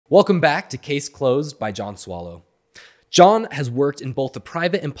Welcome back to Case Closed by John Swallow. John has worked in both the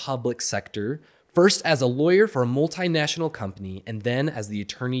private and public sector, first as a lawyer for a multinational company and then as the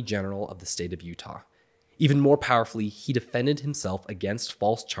Attorney General of the state of Utah. Even more powerfully, he defended himself against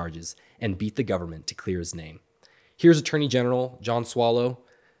false charges and beat the government to clear his name. Here's Attorney General John Swallow.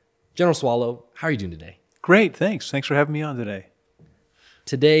 General Swallow, how are you doing today? Great, thanks. Thanks for having me on today.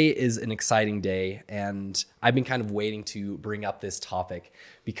 Today is an exciting day, and I've been kind of waiting to bring up this topic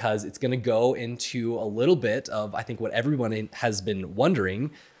because it's going to go into a little bit of, I think, what everyone has been wondering,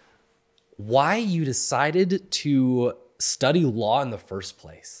 why you decided to study law in the first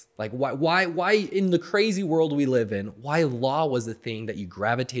place. Like, why in the crazy world we live in, why law was the thing that you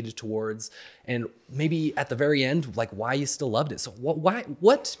gravitated towards, and maybe at the very end, like, why you still loved it. So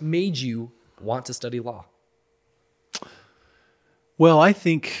what made you want to study law? Well, I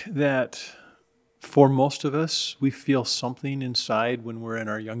think that for most of us, we feel something inside when we're in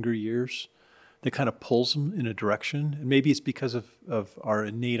our younger years that kind of pulls them in a direction. And maybe it's because of our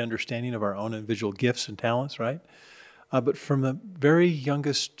innate understanding of our own individual gifts and talents, right? But from the very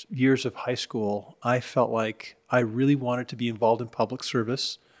youngest years of high school, I felt like I really wanted to be involved in public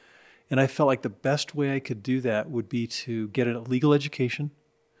service. And I felt like the best way I could do that would be to get a legal education,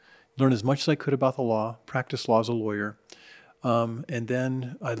 learn as much as I could about the law, practice law as a lawyer. And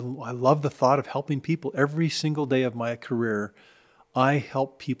then I love the thought of helping people. Every single day of my career, I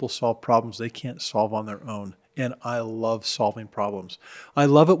help people solve problems they can't solve on their own. And I love solving problems. I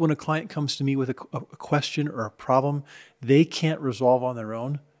love it when a client comes to me with a question or a problem they can't resolve on their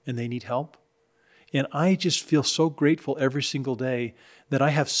own and they need help. And I just feel so grateful every single day that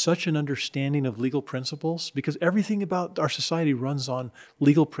I have such an understanding of legal principles, because everything about our society runs on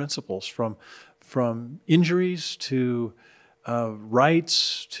legal principles, from injuries to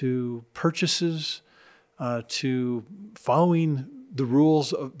rights to purchases to following the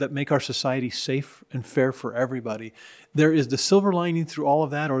rules that make our society safe and fair for everybody. There is the silver lining through all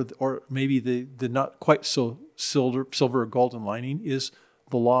of that, or maybe the not quite so silver or golden lining is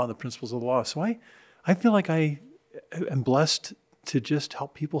the law and the principles of the law. So I feel like I am blessed to just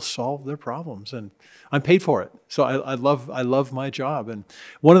help people solve their problems, and I'm paid for it. So I love my job. And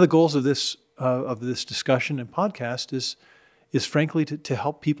one of the goals of this discussion and podcast is frankly to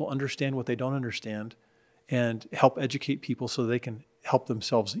help people understand what they don't understand and help educate people so they can help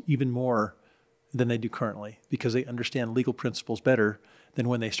themselves even more than they do currently, because they understand legal principles better than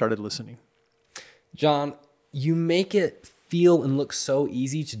when they started listening. John, you make it feel and look so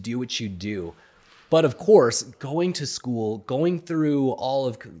easy to do what you do. But of course, going to school, going through all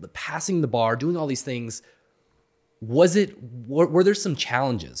of passing the bar, doing all these things, were there some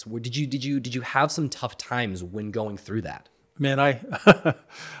challenges? Did you have some tough times when going through that? Man,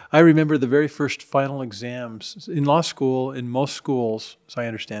 I remember the very first final exams in law school. In most schools, as I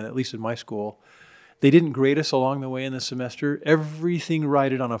understand it, at least in my school, they didn't grade us along the way in the semester. Everything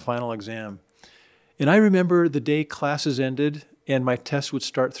righted on a final exam. And I remember the day classes ended and my test would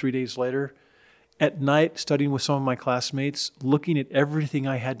start 3 days later, at night studying with some of my classmates, looking at everything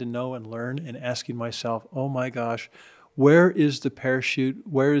I had to know and learn and asking myself, oh my gosh, where is the parachute?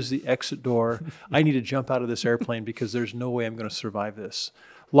 Where is the exit door? I need to jump out of this airplane because there's no way I'm going to survive this.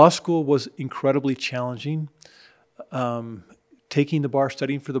 Law school was incredibly challenging. Taking the bar,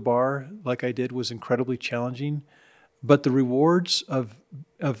 studying for the bar like I did was incredibly challenging. But the rewards of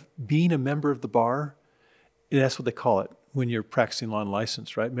being a member of the bar, that's what they call it when you're practicing law and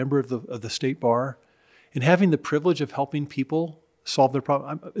license, right? Member of the state bar, and having the privilege of helping people solve their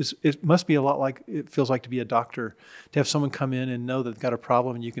problem. It must be a lot like it feels like to be a doctor, to have someone come in and know that they've got a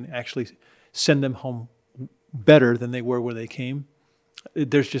problem and you can actually send them home better than they were when they came.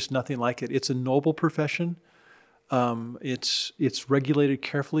 There's just nothing like it. It's a noble profession. It's regulated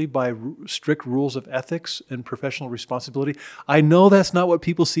carefully by strict rules of ethics and professional responsibility. I know that's not what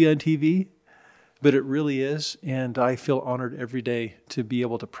people see on TV, but it really is. And I feel honored every day to be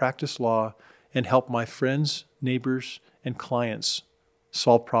able to practice law and help my friends, neighbors, and clients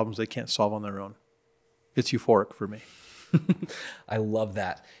solve problems they can't solve on their own. It's euphoric for me. I love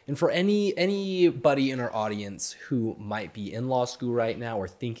that. And for anybody in our audience who might be in law school right now or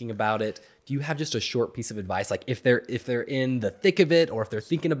thinking about it, do you have just a short piece of advice? Like if they're in the thick of it, or if they're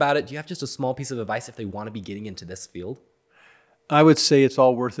thinking about it, do you have just a small piece of advice if they want to be getting into this field? I would say it's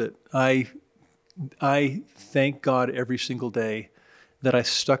all worth it. I thank God every single day that I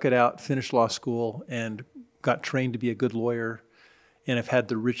stuck it out, finished law school, and got trained to be a good lawyer, and have had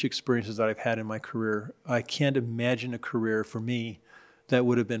the rich experiences that I've had in my career. I can't imagine a career for me that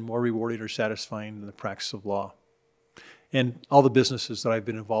would have been more rewarding or satisfying than the practice of law. And all the businesses that I've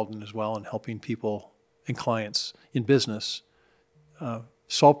been involved in as well, and helping people and clients in business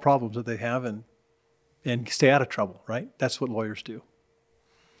solve problems that they have and stay out of trouble, right? That's what lawyers do.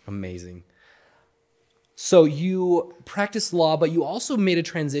 Amazing. So you practiced law, but you also made a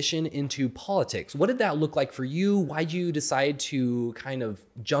transition into politics. What did that look like for you? Why'd you decide to kind of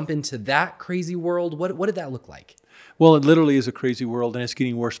jump into that crazy world? What did that look like? Well, it literally is a crazy world, and it's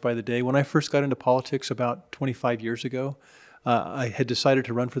getting worse by the day. When I first got into politics about 25 years ago, I had decided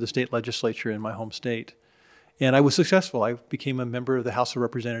to run for the state legislature in my home state. And I was successful. I became a member of the House of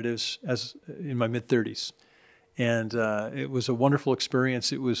Representatives in my mid-30s. And it was a wonderful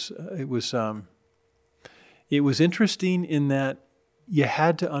experience. It was interesting in that you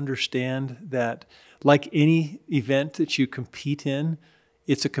had to understand that, like any event that you compete in,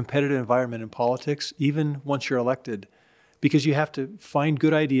 it's a competitive environment in politics, even once you're elected, because you have to find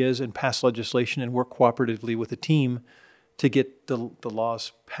good ideas and pass legislation and work cooperatively with a team to get the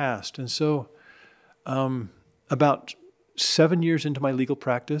laws passed. And so about 7 years into my legal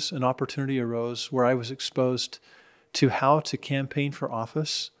practice, an opportunity arose where I was exposed to how to campaign for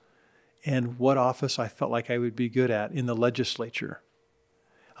office and what office I felt like I would be good at in the legislature.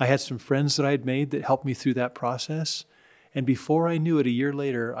 I had some friends that I had made that helped me through that process. And before I knew it, a year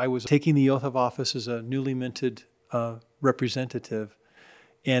later, I was taking the oath of office as a newly minted representative.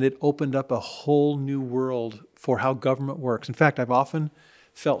 And it opened up a whole new world for how government works. In fact, I've often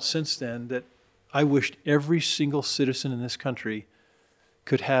felt since then that I wished every single citizen in this country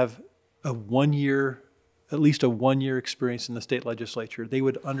could have at least a one-year experience in the state legislature. They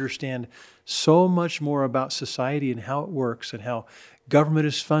would understand so much more about society and how it works and how government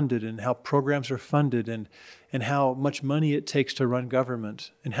is funded and how programs are funded and how much money it takes to run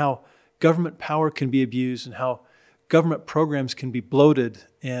government and how government power can be abused and how government programs can be bloated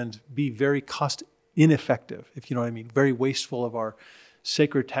and be very cost ineffective, if you know what I mean, very wasteful of our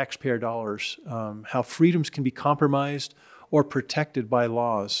sacred taxpayer dollars, how freedoms can be compromised or protected by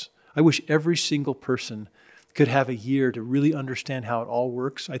laws. I wish every single person could have a year to really understand how it all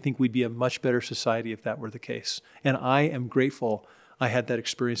works. I think we'd be a much better society if that were the case. And I am grateful I had that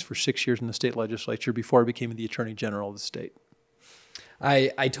experience for 6 years in the state legislature before I became the Attorney General of the state.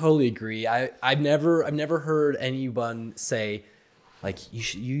 I totally agree. I've never heard anyone say, like,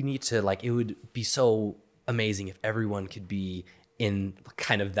 you need to, like, it would be so amazing if everyone could be in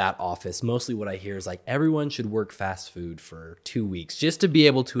kind of that office. Mostly what I hear is like, everyone should work fast food for 2 weeks just to be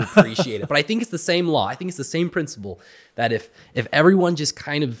able to appreciate it. But I think it's the same law. I think it's the same principle that if everyone just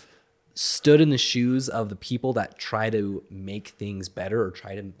kind of stood in the shoes of the people that try to make things better or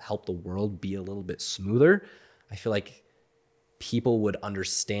try to help the world be a little bit smoother, I feel like people would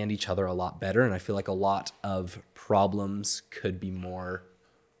understand each other a lot better. And I feel like a lot of problems could be more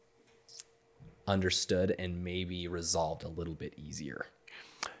understood and maybe resolved a little bit easier.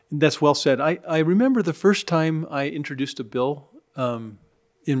 That's well said. I remember the first time I introduced a bill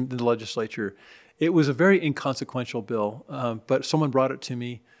in the legislature. It was a very inconsequential bill, but someone brought it to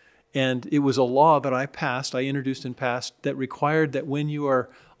me, and it was a law that I introduced and passed, that required that when you are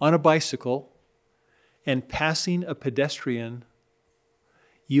on a bicycle and passing a pedestrian,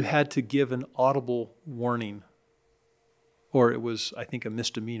 you had to give an audible warning, or it was, I think, a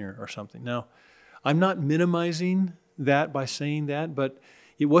misdemeanor or something. Now, I'm not minimizing that by saying that, but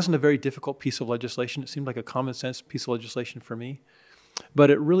it wasn't a very difficult piece of legislation. It seemed like a common sense piece of legislation for me.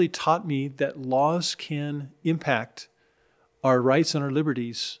 But it really taught me that laws can impact our rights and our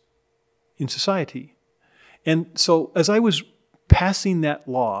liberties in society. And so as I was passing that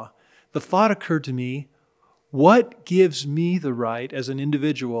law, the thought occurred to me, what gives me the right as an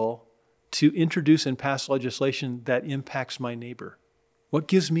individual to introduce and pass legislation that impacts my neighbor? What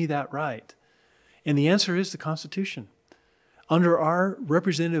gives me that right? And the answer is the Constitution. Under our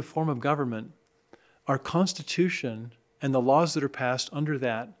representative form of government, our Constitution and the laws that are passed under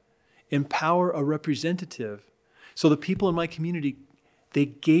that empower a representative. So the people in my community, they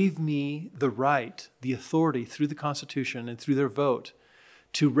gave me the right, the authority through the Constitution and through their vote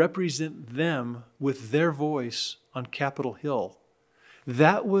to represent them with their voice on Capitol Hill.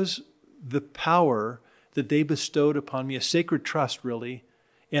 That was the power that they bestowed upon me, a sacred trust, really.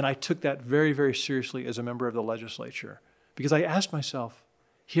 And I took that very, very seriously as a member of the legislature, because I asked myself,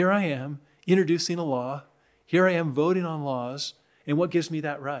 here I am introducing a law, here I am voting on laws, and what gives me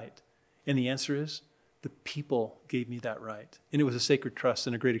that right? And the answer is, the people gave me that right. And it was a sacred trust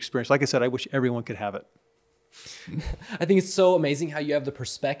and a great experience. Like I said, I wish everyone could have it. I think it's so amazing how you have the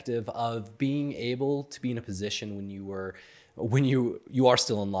perspective of being able to be in a position when you are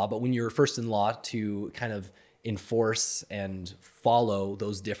still in law, but when you were first in law, to kind of enforce and follow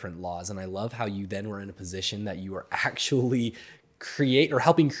those different laws. And I love how you then were in a position that you were actually create or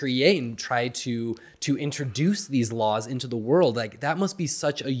helping create and try to introduce these laws into the world. Like that must be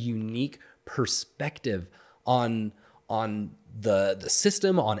such a unique perspective on the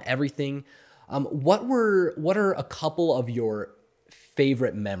system, on everything. What are a couple of your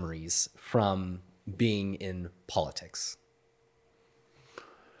favorite memories from being in politics?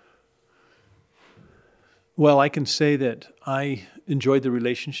 Well, I can say that I enjoyed the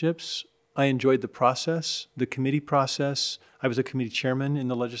relationships. I enjoyed the process, the committee process. I was a committee chairman in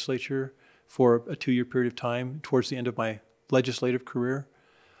the legislature for a 2-year period of time towards the end of my legislative career.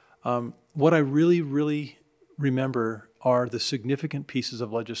 What I really, really remember are the significant pieces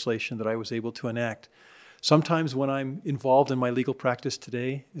of legislation that I was able to enact. Sometimes when I'm involved in my legal practice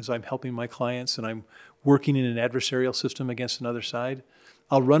today, as I'm helping my clients and I'm working in an adversarial system against another side,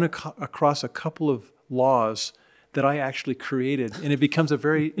 I'll run across a couple of laws that I actually created, and it becomes a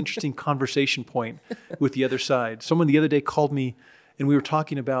very interesting conversation point with the other side. Someone the other day called me, and we were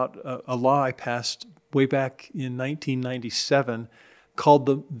talking about a law I passed way back in 1997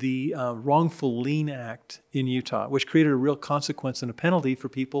 called the Wrongful Lien Act in Utah, which created a real consequence and a penalty for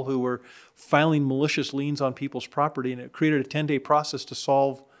people who were filing malicious liens on people's property, and it created a 10-day process to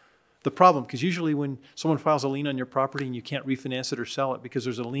solve the problem. Because usually when someone files a lien on your property and you can't refinance it or sell it because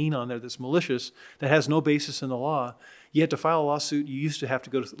there's a lien on there that's malicious, that has no basis in the law, you have to file a lawsuit. You used to have to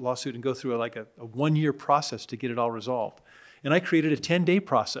go to the lawsuit and go through a 1-year process to get it all resolved. And I created a 10-day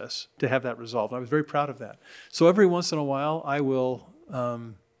process to have that resolved. I was very proud of that. So every once in a while, I will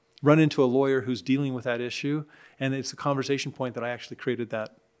run into a lawyer who's dealing with that issue, and it's a conversation point that I actually created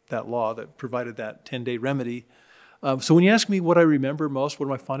that law that provided that 10-day remedy. So when you ask me what I remember most, what are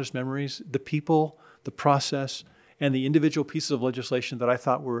my fondest memories, the people, the process, and the individual pieces of legislation that I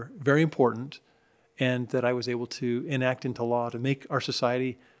thought were very important and that I was able to enact into law to make our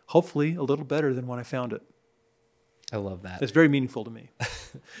society hopefully a little better than when I found it. I love that. That's very meaningful to me.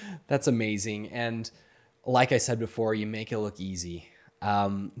 That's amazing. And like I said before, you make it look easy.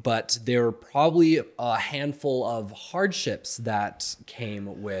 But there were probably a handful of hardships that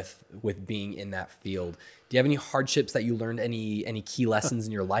came with being in that field. Do you have any hardships that you learned, any key lessons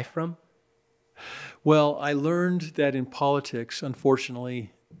in your life from? Well, I learned that in politics,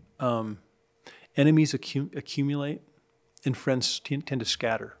 unfortunately, enemies accumulate and friends tend to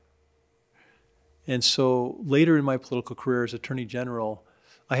scatter. And so later in my political career as Attorney General,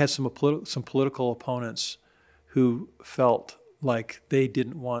 I had some political opponents who felt like they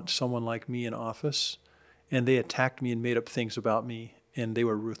didn't want someone like me in office, and they attacked me and made up things about me, and they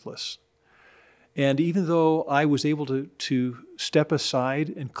were ruthless. And even though I was able to step aside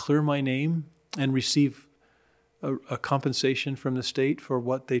and clear my name and receive a compensation from the state for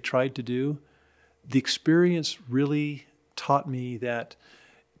what they tried to do, the experience really taught me that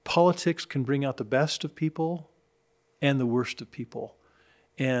politics can bring out the best of people and the worst of people.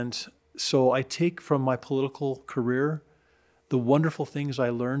 And so I take from my political career the wonderful things I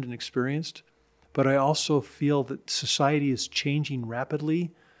learned and experienced, but I also feel that society is changing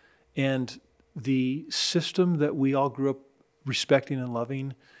rapidly, and the system that we all grew up respecting and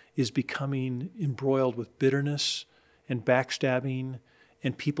loving is becoming embroiled with bitterness and backstabbing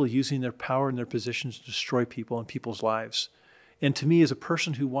and people using their power and their positions to destroy people and people's lives. And to me, as a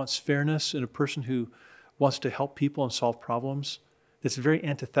person who wants fairness and a person who wants to help people and solve problems, that's very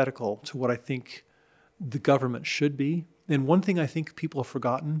antithetical to what I think the government should be. And one thing I think people have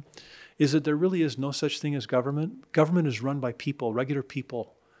forgotten is that there really is no such thing as government. Government is run by people, regular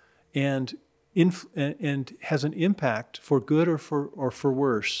people, and has an impact for good or for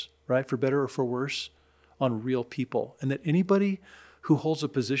worse, right? For better or for worse, on real people. And that anybody who holds a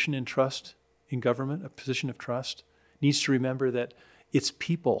position in trust in government, a position of trust, needs to remember that it's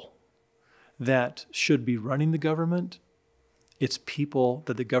people that should be running the government. It's people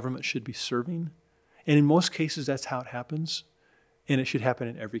that the government should be serving. And in most cases, that's how it happens. And it should happen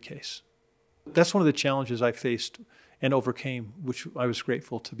in every case. That's one of the challenges I faced and overcame, which I was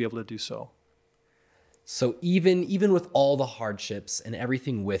grateful to be able to do so. So even with all the hardships and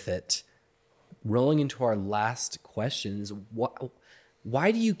everything with it, rolling into our last question is,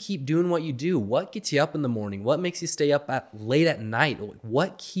 why do you keep doing what you do? What gets you up in the morning? What makes you stay up late at night?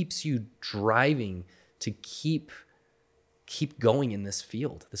 What keeps you driving to keep going in this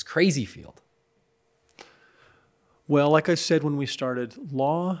field, this crazy field? Well, like I said when we started,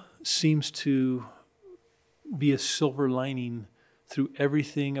 law seems to be a silver lining through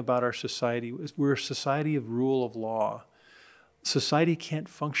everything about our society. We're a society of rule of law. Society can't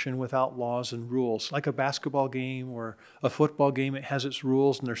function without laws and rules. Like a basketball game or a football game, it has its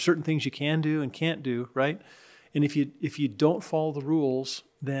rules, and there's certain things you can do and can't do, right? And if you don't follow the rules,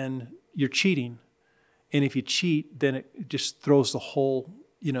 then you're cheating. And if you cheat, then it just throws the whole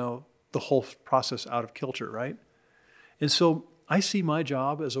process out of kilter, right? And so I see my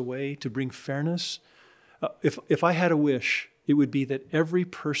job as a way to bring fairness. If I had a wish, it would be that every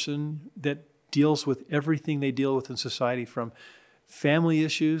person that deals with everything they deal with in society, from family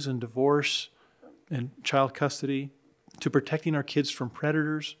issues and divorce and child custody, to protecting our kids from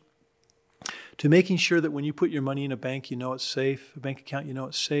predators, to making sure that when you put your money in a bank, you know it's safe, a bank account, you know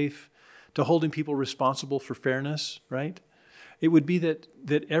it's safe, to holding people responsible for fairness, right? It would be that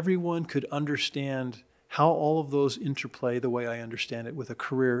everyone could understand how all of those interplay the way I understand it with a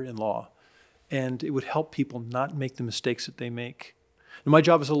career in law. And it would help people not make the mistakes that they make. And my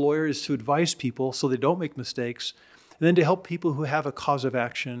job as a lawyer is to advise people so they don't make mistakes, and then to help people who have a cause of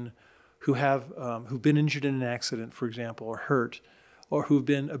action, who've been injured in an accident, for example, or hurt, or who've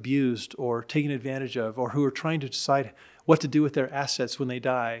been abused or taken advantage of, or who are trying to decide what to do with their assets when they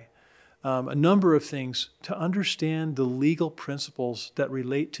die. A number of things to understand the legal principles that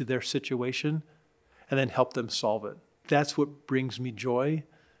relate to their situation and then help them solve it. That's what brings me joy.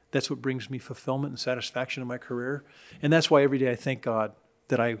 That's what brings me fulfillment and satisfaction in my career. And that's why every day I thank God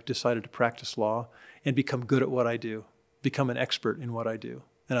that I decided to practice law and become good at what I do, become an expert in what I do.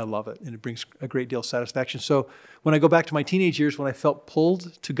 And I love it, and it brings a great deal of satisfaction. So when I go back to my teenage years, when I felt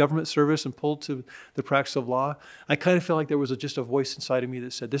pulled to government service and pulled to the practice of law, I kind of felt like there was just a voice inside of me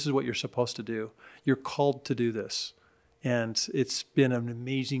that said, this is what you're supposed to do. You're called to do this. And it's been an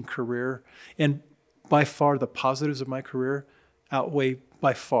amazing career. And by far, the positives of my career outweigh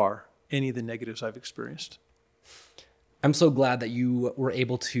by far any of the negatives I've experienced. I'm so glad that you were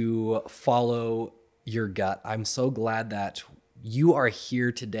able to follow your gut. I'm so glad that you are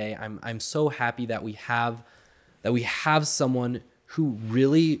here today. I'm so happy that we have someone who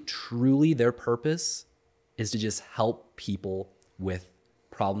really, truly, their purpose is to just help people with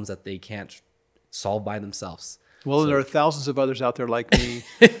problems that they can't solve by themselves. Well, there are thousands of others out there like me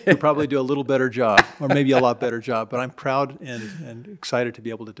who probably do a little better job, or maybe a lot better job, but I'm proud and excited to be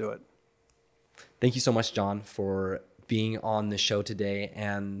able to do it. Thank you so much, John, for being on the show today,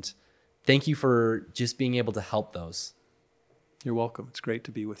 and thank you for just being able to help those. You're welcome. It's great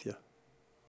to be with you.